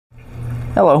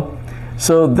Hello.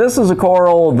 So this is a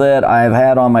coral that I've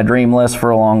had on my dream list for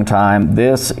a long time.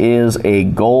 This is a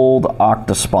gold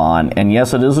Octospawn, and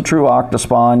yes, it is a true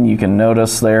Octospawn. You can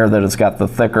notice there that it's got the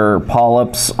thicker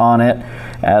polyps on it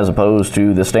as opposed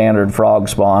to the standard frog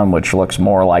spawn, which looks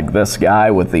more like this guy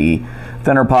with the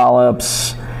thinner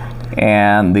polyps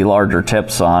and the larger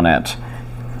tips on it.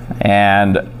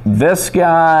 And this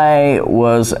guy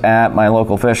was at my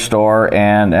local fish store,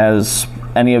 and as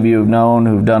any of you have known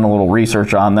who've done a little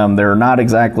research on them, they're not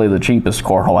exactly the cheapest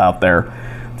coral out there.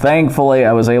 Thankfully,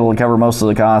 I was able to cover most of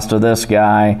the cost of this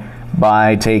guy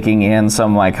by taking in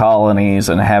some of my colonies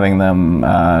and having them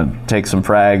take some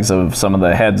frags of some of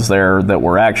the heads there that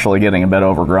were actually getting a bit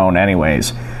overgrown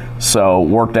anyways. So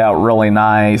worked out really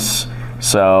nice.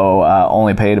 So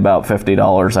only paid about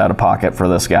 $50 out of pocket for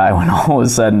this guy when all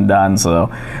was said and done. So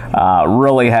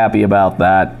really happy about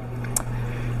that.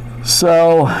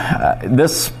 So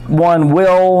this one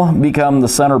will become the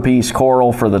centerpiece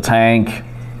coral for the tank.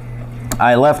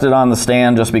 I left it on the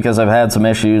stand just because I've had some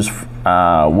issues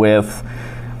with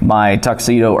my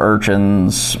tuxedo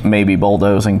urchins maybe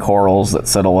bulldozing corals that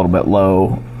sit a little bit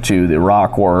low to the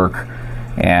rock work,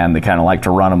 and they kind of like to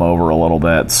run them over a little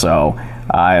bit. So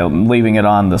I'm leaving it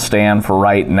on the stand for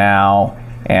right now,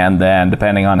 and then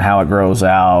depending on how it grows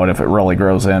out, if it really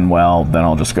grows in well, then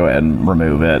I'll just go ahead and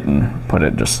remove it and put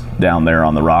it just down there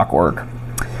on the rock work.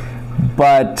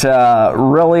 But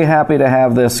really happy to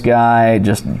have this guy,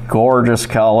 just gorgeous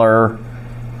color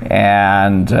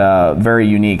and very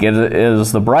unique. It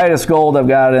is the brightest gold I've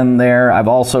got in there. I've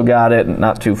also got it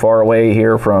not too far away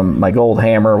here from my gold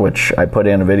hammer, which I put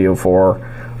in a video for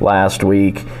last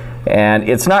week. And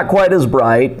it's not quite as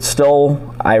bright.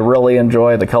 Still, I really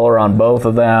enjoy the color on both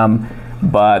of them,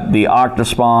 but the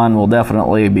Octospawn will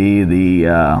definitely be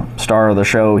the star of the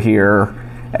show here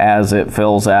as it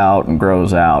fills out and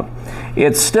grows out.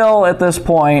 It's still, at this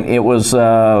point, it was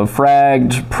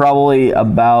fragged probably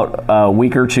about a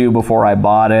week or two before I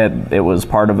bought it. It was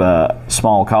part of a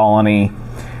small colony,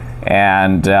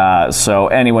 and so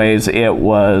anyways, it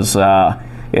was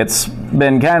it's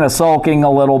been kind of sulking a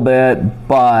little bit,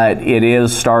 but it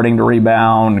is starting to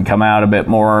rebound and come out a bit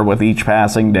more with each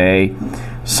passing day.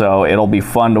 So it'll be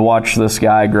fun to watch this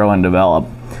guy grow and develop.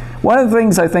 One of the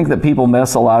things I think that people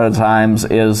miss a lot of times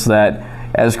is that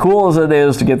as cool as it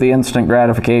is to get the instant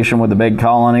gratification with a big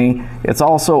colony, it's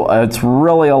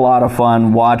really a lot of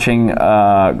fun watching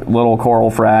little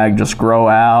coral frag just grow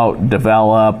out,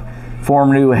 develop,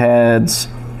 form new heads,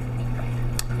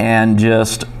 and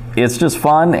it's just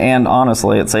fun, and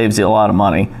honestly, it saves you a lot of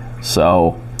money.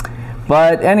 So,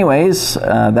 but anyways,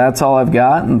 that's all I've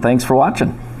got, and thanks for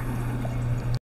watching.